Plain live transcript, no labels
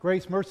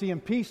Grace, mercy,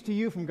 and peace to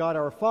you from God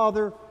our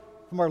Father,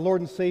 from our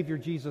Lord and Savior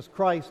Jesus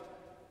Christ.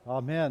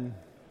 Amen.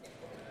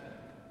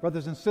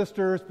 Brothers and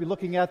sisters, be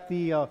looking at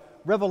the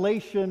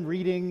Revelation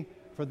reading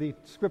for the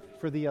script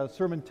for the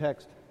sermon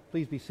text.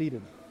 Please be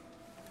seated.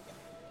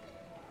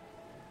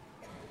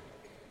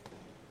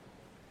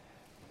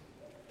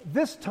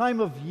 This time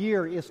of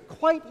year is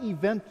quite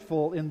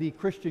eventful in the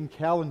Christian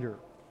calendar.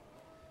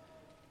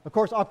 Of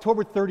course,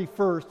 October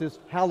 31st is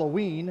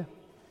Halloween,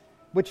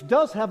 which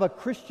does have a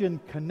Christian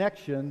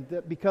connection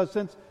because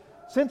since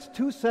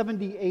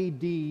 270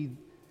 A.D.,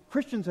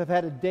 Christians have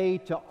had a day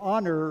to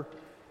honor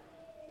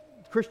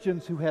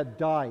Christians who had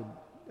died,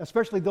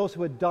 especially those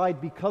who had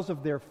died because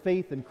of their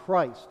faith in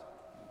Christ.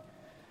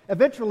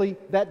 Eventually,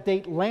 that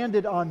date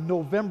landed on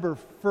November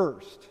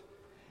 1st,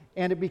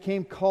 and it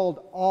became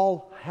called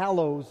All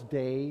Hallows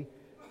Day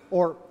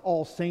or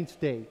All Saints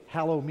Day.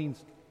 Hallow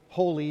means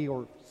holy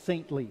or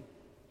saintly.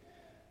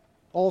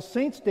 All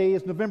Saints Day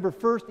is November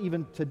 1st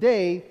even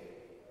today,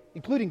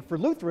 including for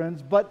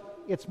Lutherans, but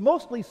it's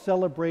mostly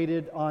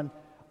celebrated on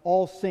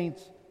All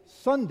Saints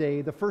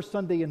Sunday, the first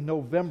Sunday in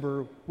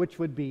November, which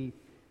would be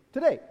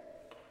today.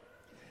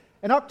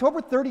 And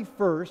October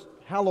 31st,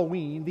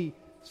 Halloween, the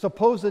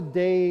supposed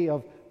day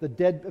of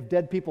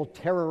dead people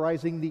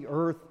terrorizing the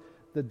earth,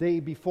 the day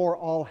before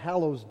All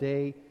Hallows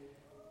Day,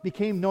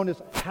 became known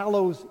as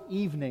Hallows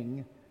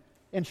Evening,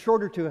 and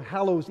shorter to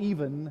Hallows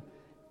Even,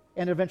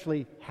 and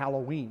eventually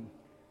Halloween.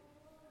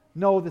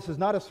 No, this is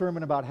not a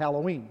sermon about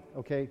Halloween,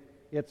 okay?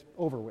 It's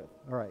over with,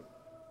 all right.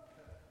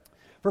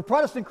 For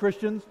Protestant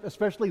Christians,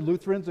 especially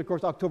Lutherans, of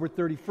course, October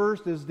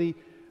 31st is the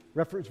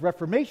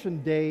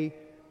Reformation Day,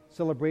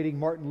 celebrating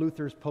Martin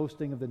Luther's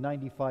posting of the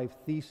 95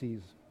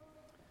 Theses.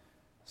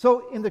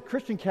 So in the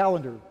Christian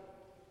calendar,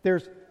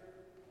 there's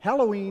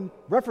Halloween,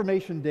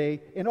 Reformation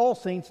Day, and All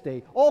Saints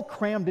Day, all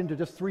crammed into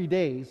just 3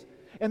 days,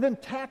 and then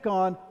tack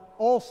on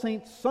All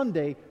Saints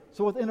Sunday,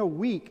 so within a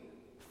week,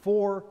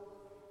 4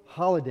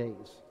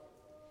 holidays.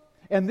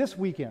 And this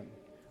weekend,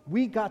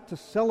 we got to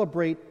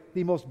celebrate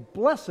the most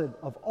blessed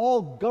of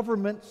all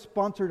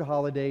government-sponsored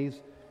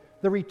holidays,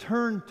 the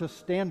return to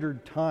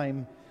standard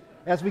time,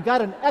 as we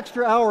got an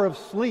extra hour of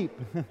sleep.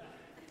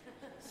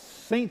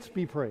 Saints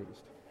be praised.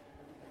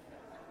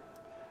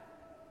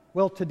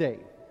 Well, today,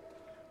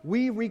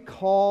 we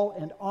recall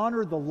and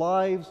honor the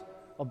lives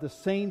of the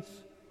saints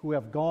who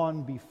have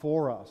gone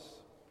before us.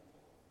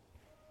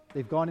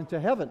 They've gone into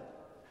heaven,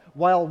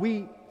 while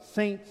we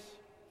saints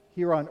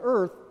here on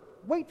earth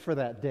wait for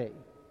that day.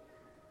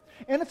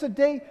 And it's a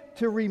day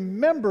to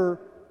remember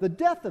the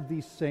death of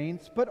these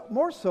saints, but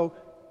more so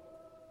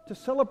to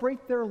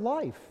celebrate their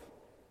life.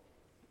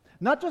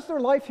 Not just their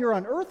life here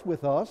on earth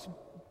with us,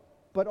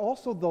 but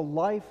also the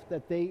life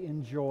that they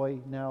enjoy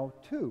now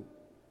too.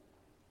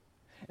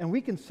 And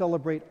we can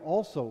celebrate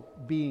also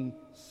being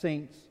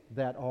saints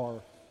that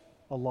are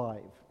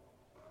alive.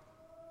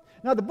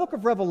 Now, the book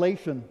of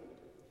Revelation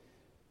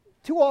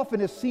too often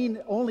is seen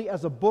only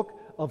as a book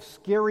of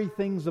scary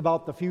things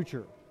about the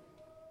future.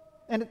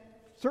 And it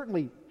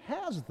certainly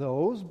has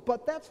those,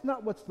 but that's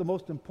not what's the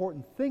most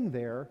important thing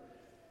there.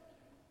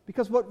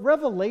 Because what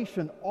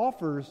Revelation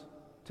offers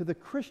to the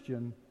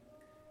Christian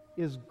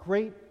is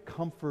great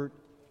comfort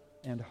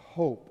and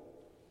hope.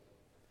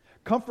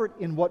 Comfort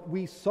in what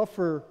we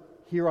suffer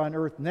here on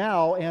earth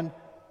now and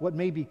what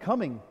may be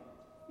coming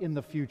in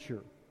the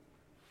future.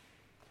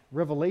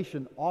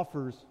 Revelation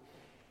offers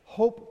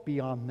hope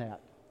beyond that.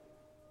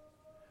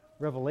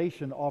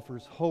 Revelation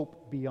offers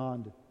hope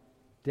beyond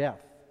death.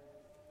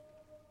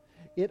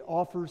 It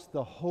offers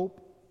the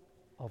hope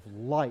of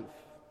life.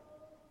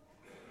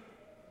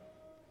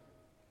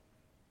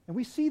 And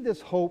we see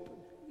this hope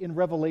in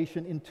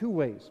Revelation in 2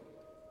 ways.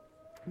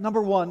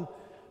 Number one,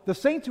 the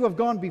saints who have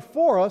gone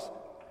before us,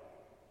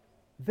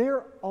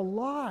 they're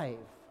alive.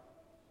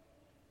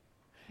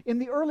 In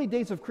the early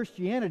days of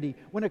Christianity,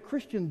 when a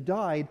Christian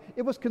died,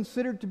 it was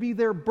considered to be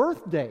their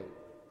birthday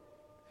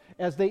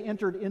as they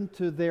entered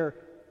into their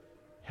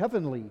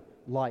heavenly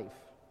life.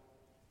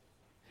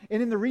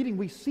 And in the reading,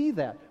 we see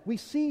that. We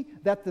see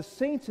that the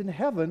saints in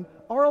heaven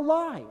are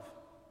alive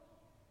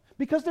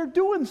because they're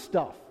doing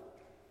stuff.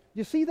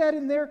 You see that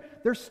in there?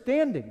 They're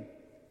standing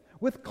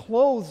with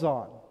clothes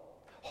on,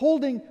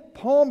 holding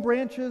palm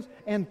branches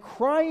and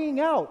crying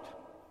out,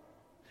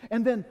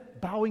 and then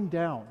bowing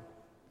down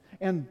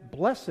and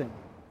blessing,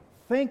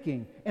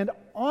 thanking, and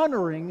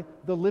honoring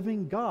the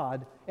living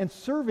God and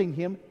serving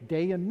Him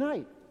day and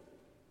night.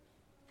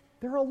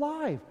 They're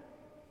alive.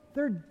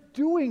 They're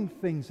doing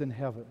things in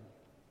heaven.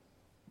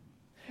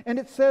 And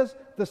it says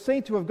the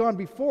saints who have gone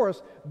before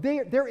us,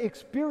 they're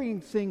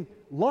experiencing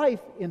life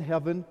in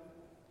heaven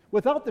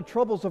without the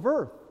troubles of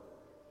earth.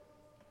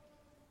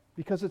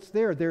 Because it's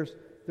there. There's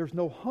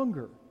no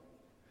hunger.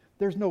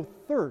 There's no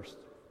thirst.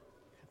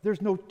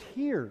 There's no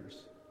tears.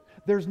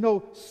 There's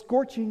no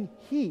scorching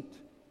heat.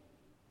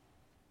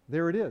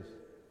 There it is.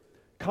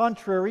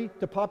 Contrary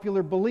to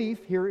popular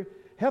belief, here,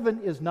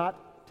 heaven is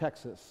not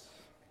Texas.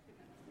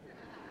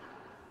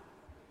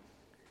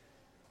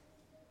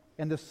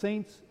 And the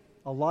saints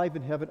alive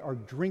in heaven are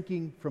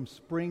drinking from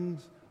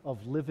springs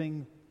of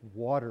living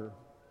water.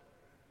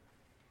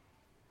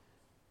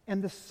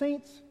 And the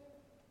saints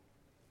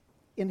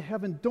in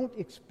heaven don't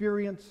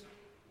experience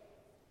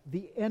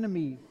the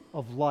enemy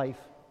of life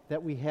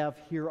that we have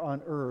here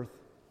on earth,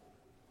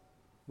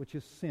 which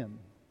is sin.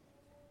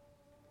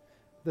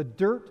 The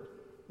dirt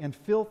and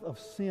filth of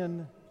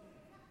sin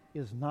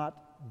is not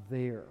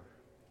there.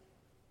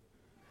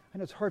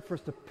 And it's hard for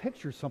us to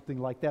picture something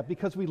like that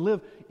because we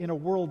live in a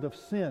world of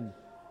sin.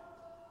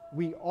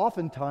 We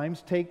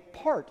oftentimes take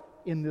part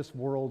in this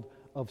world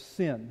of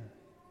sin.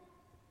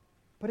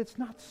 But it's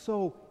not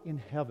so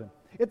in heaven.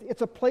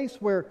 It's a place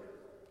where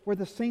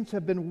the saints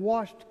have been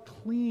washed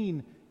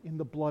clean in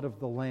the blood of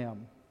the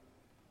Lamb,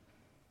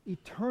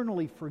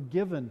 eternally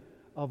forgiven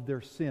of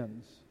their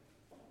sins.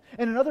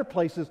 And in other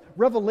places,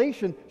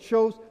 Revelation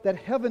shows that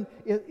heaven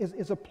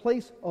is a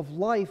place of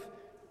life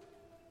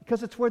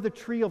because it's where the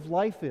tree of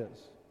life is.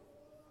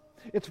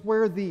 It's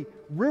where the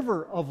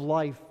river of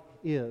life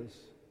is.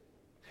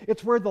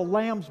 It's where the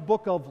Lamb's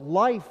book of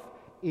life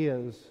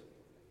is.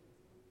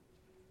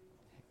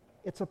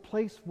 It's a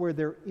place where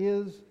there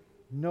is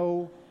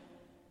no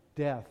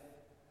death.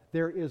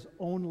 There is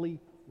only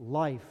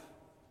life.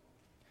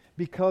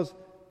 Because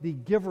the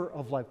giver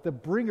of life, the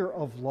bringer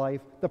of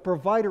life, the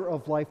provider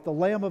of life, the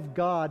Lamb of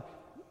God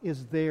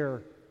is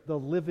there, the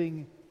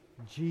living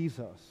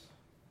Jesus.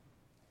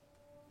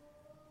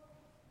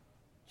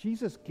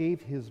 Jesus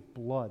gave His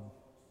blood.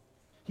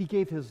 He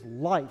gave His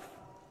life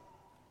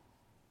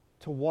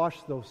to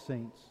wash those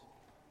saints.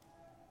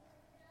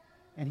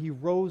 And He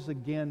rose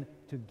again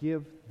to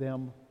give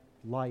them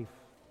life.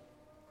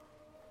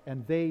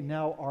 And they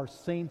now are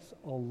saints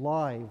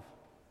alive.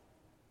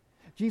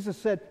 Jesus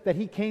said that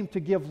He came to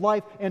give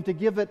life and to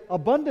give it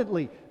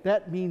abundantly.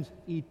 That means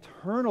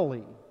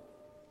eternally.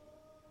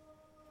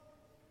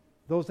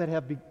 Those that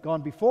have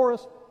gone before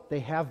us,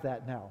 they have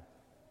that now.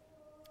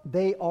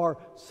 They are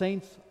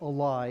saints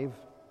alive.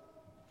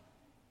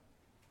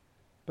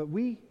 But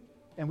we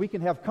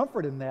can have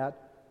comfort in that,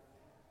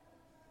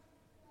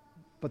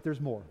 but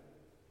there's more.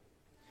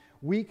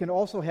 We can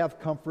also have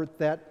comfort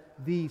that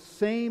the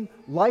same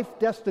life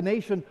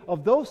destination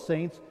of those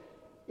saints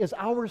is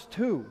ours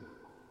too.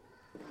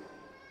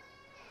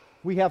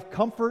 We have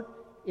comfort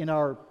in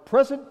our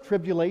present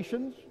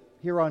tribulations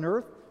here on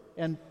earth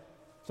and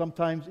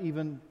sometimes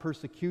even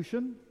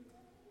persecution.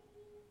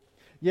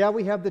 Yeah,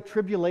 we have the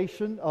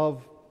tribulation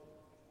of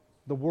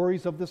the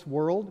worries of this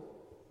world.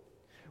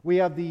 We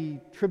have the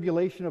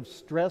tribulation of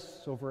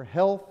stress over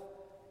health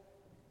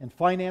and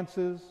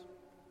finances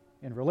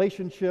and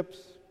relationships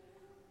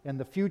and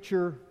the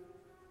future.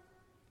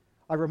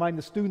 I remind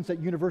the students at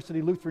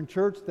University Lutheran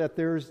Church that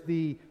there's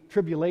the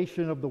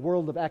tribulation of the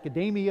world of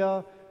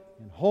academia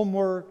and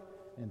homework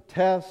and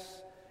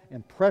tests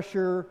and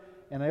pressure.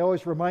 And I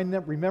always remind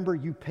them, remember,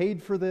 you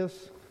paid for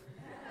this.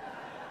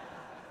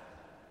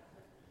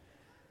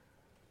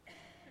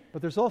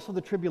 But there's also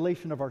the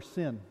tribulation of our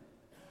sin.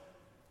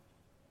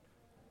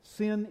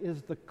 Sin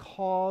is the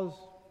cause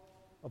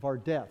of our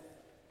death.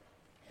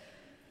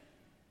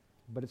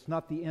 But it's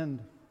not the end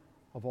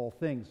of all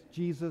things.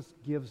 Jesus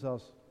gives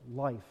us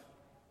life.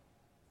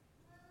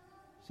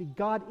 See,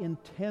 God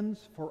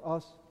intends for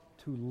us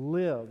to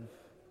live.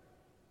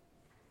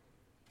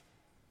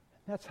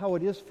 That's how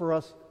it is for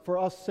us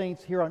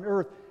saints here on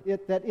earth,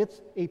 that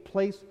it's a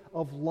place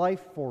of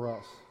life for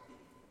us.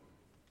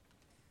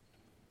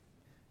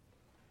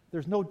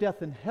 There's no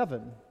death in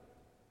heaven,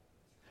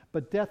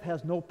 but death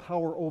has no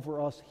power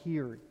over us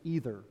here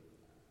either.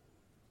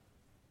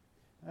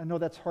 I know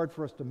that's hard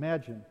for us to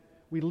imagine.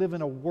 We live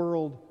in a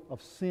world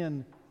of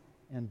sin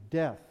and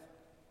death.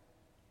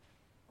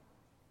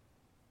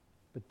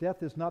 But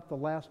death is not the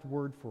last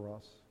word for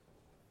us.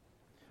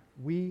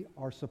 We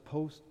are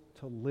supposed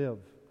to live.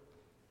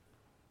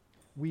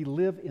 We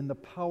live in the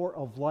power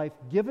of life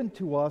given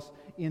to us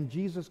in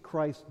Jesus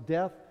Christ's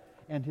death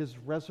and His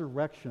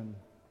resurrection.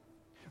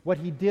 What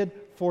He did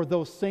for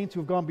those saints who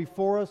have gone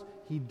before us,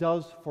 He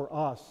does for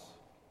us.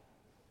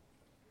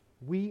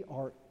 We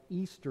are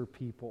Easter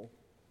people.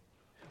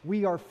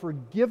 We are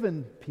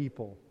forgiven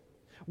people.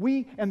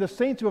 We and the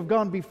saints who have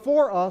gone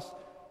before us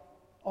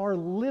are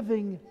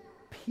living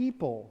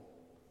people.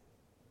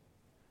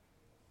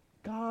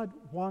 God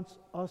wants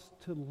us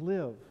to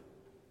live.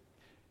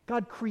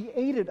 God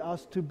created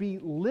us to be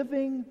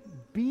living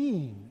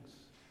beings.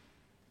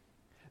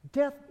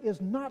 Death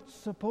is not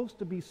supposed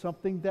to be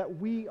something that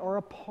we are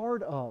a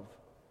part of.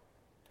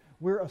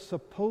 We're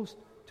supposed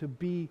to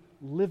be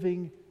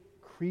living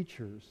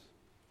creatures.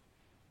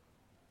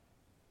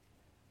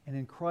 And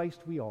in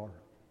Christ we are.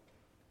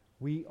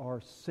 We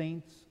are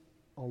saints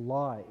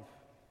alive.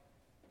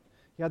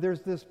 Yeah,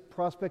 there's this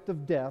prospect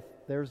of death.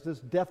 There's this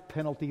death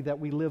penalty that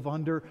we live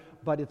under,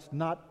 but it's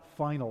not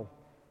final.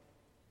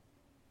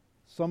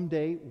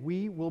 Someday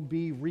we will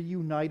be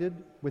reunited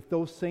with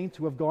those saints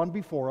who have gone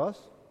before us.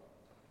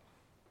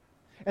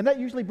 And that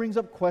usually brings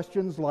up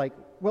questions like,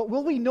 well,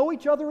 will we know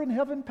each other in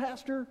heaven,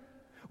 Pastor?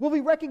 Will we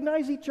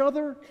recognize each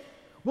other?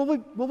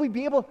 Will we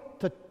be able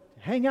to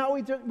hang out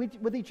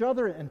with each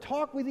other and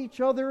talk with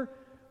each other?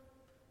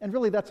 And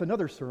really that's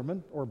another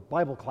sermon, or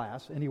Bible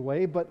class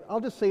anyway, but I'll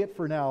just say it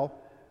for now.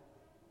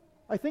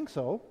 I think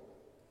so.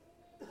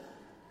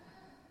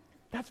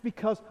 That's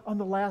because on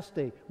the last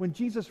day, when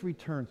Jesus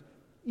returns,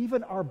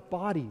 even our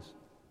bodies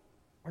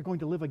are going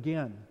to live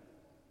again,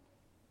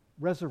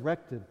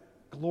 resurrected,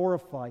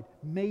 glorified,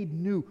 made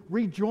new,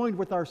 rejoined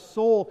with our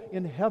soul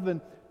in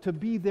heaven to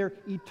be there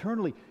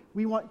eternally.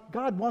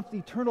 God wants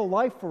eternal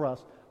life for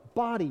us.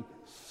 Body,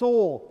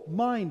 soul,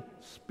 mind,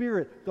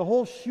 spirit, the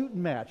whole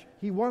shooting match.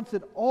 He wants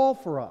it all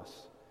for us.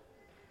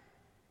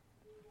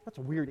 That's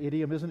a weird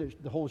idiom, isn't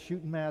it? The whole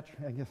shooting match,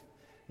 I guess.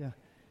 Yeah.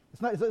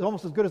 It's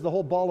almost as good as the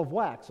whole ball of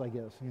wax, I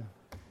guess. Yeah.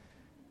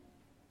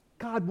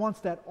 God wants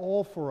that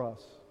all for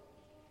us.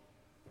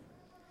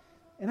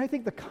 And I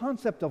think the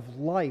concept of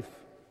life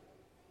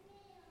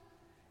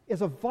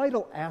is a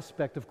vital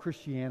aspect of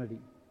Christianity.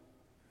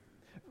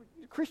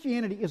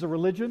 Christianity is a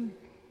religion.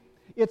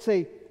 It's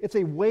a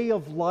way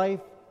of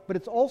life, but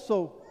it's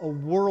also a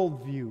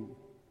worldview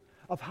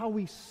of how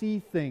we see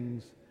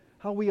things,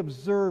 how we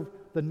observe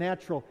the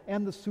natural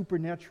and the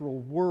supernatural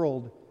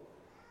world.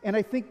 And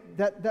I think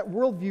that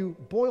worldview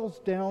boils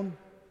down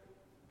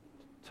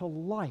to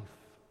life.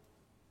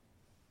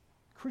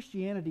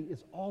 Christianity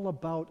is all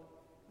about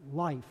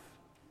life.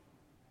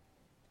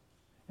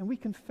 And we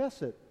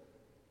confess it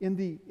in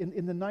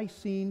the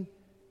Nicene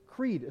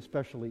Creed,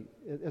 especially,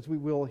 as we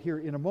will here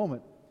in a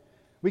moment.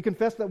 We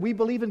confess that we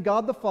believe in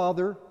God the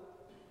Father,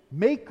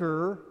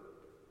 maker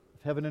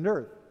of heaven and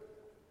earth,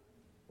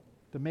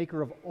 the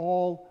maker of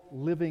all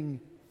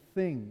living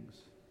things,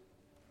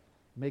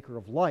 maker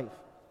of life.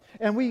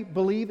 And we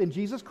believe in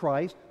Jesus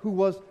Christ, who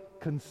was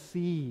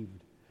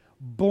conceived,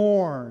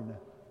 born.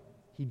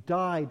 He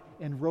died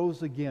and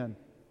rose again.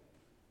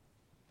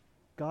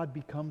 God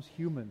becomes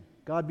human.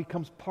 God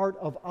becomes part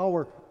of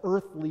our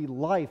earthly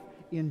life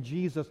in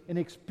Jesus and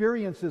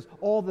experiences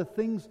all the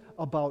things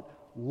about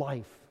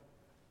life.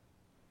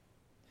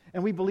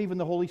 And we believe in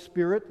the Holy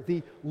Spirit,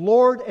 the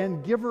Lord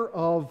and giver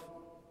of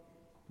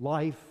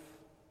life.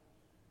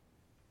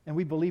 And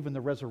we believe in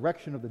the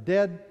resurrection of the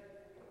dead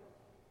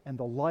and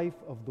the life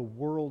of the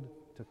world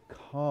to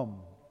come.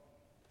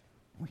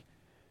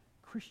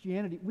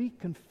 Christianity, we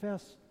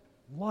confess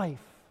life.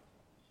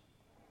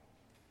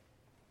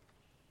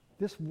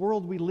 This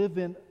world we live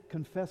in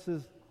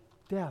confesses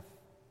death.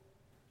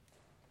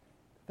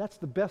 That's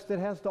the best it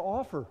has to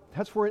offer.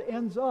 That's where it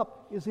ends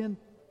up, is in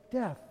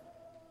death.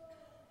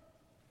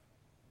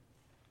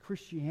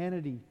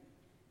 Christianity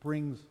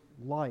brings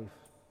life.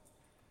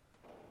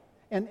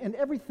 And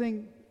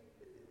everything,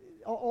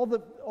 all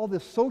the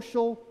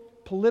social,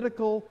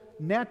 political,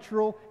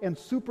 natural, and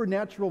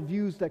supernatural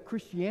views that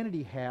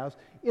Christianity has,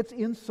 it's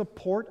in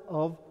support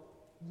of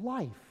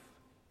life.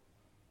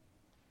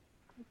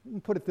 Let me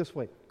put it this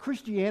way.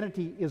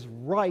 Christianity is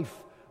rife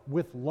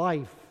with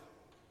life.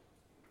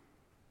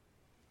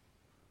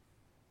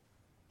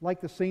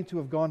 Like the saints who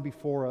have gone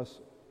before us,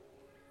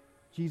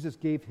 Jesus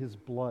gave His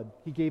blood.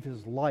 He gave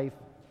His life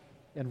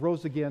and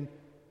rose again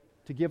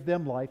to give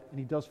them life, and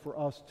He does for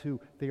us too.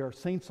 They are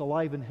saints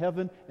alive in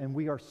heaven, and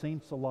we are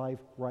saints alive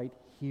right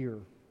here.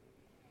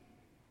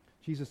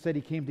 Jesus said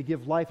He came to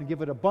give life and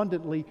give it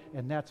abundantly,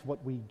 and that's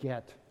what we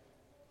get.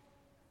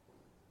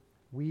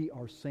 We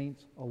are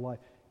saints alive.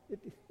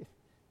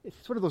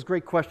 It's sort of those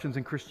great questions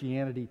in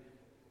Christianity.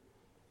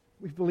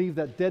 We believe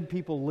that dead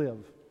people live.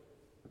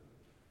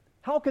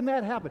 How can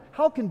that happen?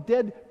 How can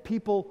dead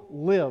people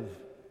live?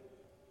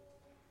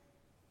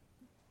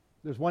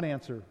 There's one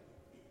answer.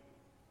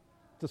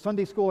 It's a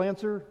Sunday school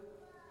answer.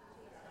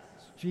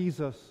 It's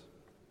Jesus.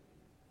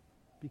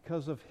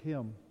 Because of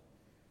Him,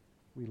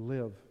 we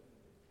live.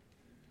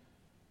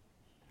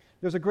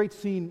 There's a great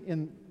scene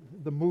in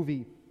the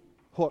movie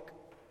Hook,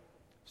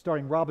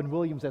 starring Robin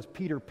Williams as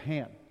Peter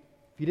Pan.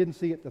 If you didn't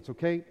see it, that's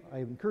okay. I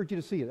encourage you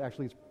to see it.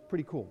 Actually, it's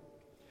pretty cool.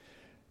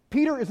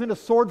 Peter is in a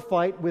sword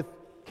fight with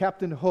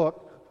Captain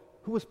Hook,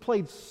 who was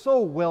played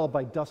so well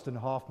by Dustin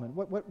Hoffman.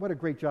 What a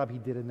great job he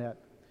did in that.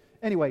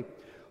 Anyway,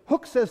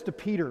 Hook says to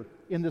Peter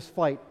in this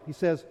fight, he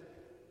says,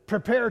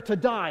 "Prepare to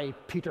die,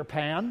 Peter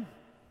Pan."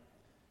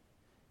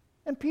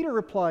 And Peter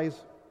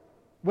replies,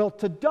 "Well,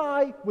 to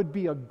die would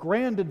be a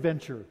grand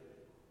adventure."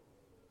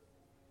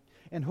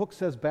 And Hook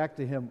says back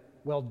to him,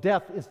 "Well,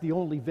 death is the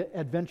only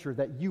adventure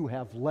that you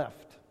have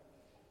left."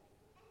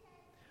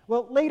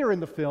 Well, later in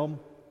the film,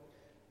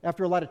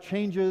 after a lot of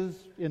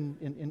changes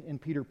in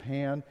Peter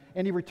Pan,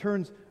 and he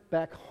returns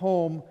back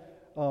home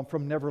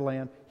from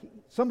Neverland,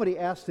 somebody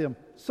asked him,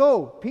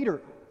 "So,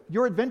 Peter,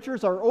 your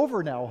adventures are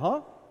over now,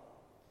 huh?"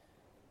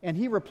 And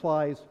he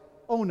replies,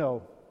 "Oh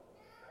no,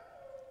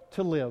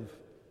 to live.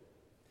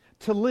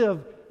 To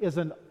live is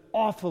an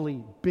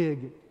awfully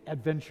big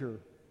adventure."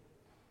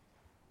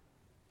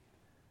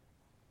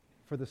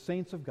 For the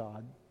saints of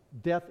God,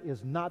 death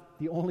is not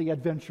the only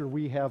adventure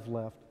we have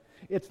left.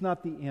 It's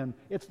not the end.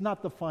 It's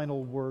not the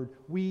final word.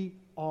 We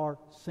are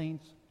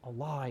saints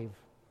alive.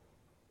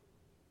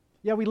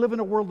 Yeah, we live in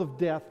a world of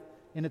death,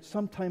 and it's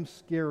sometimes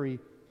scary,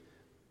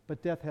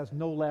 but death has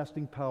no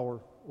lasting power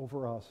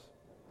over us.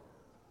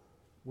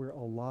 We're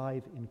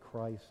alive in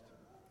Christ.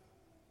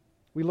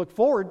 We look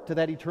forward to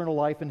that eternal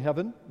life in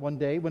heaven one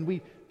day when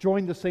we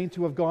join the saints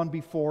who have gone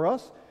before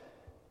us.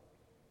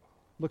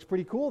 Looks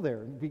pretty cool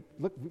there. We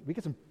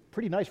get some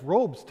pretty nice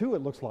robes too,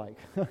 it looks like.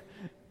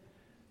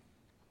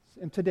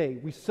 And today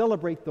we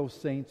celebrate those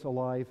saints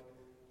alive,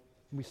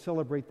 and we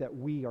celebrate that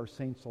we are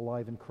saints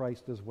alive in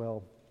Christ as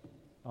well.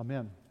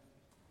 Amen.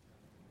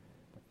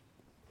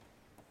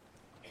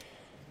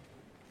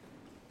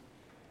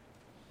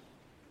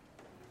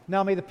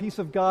 Now may the peace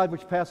of God,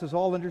 which passes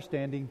all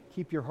understanding,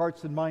 keep your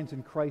hearts and minds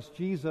in Christ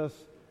Jesus.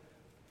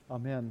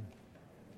 Amen.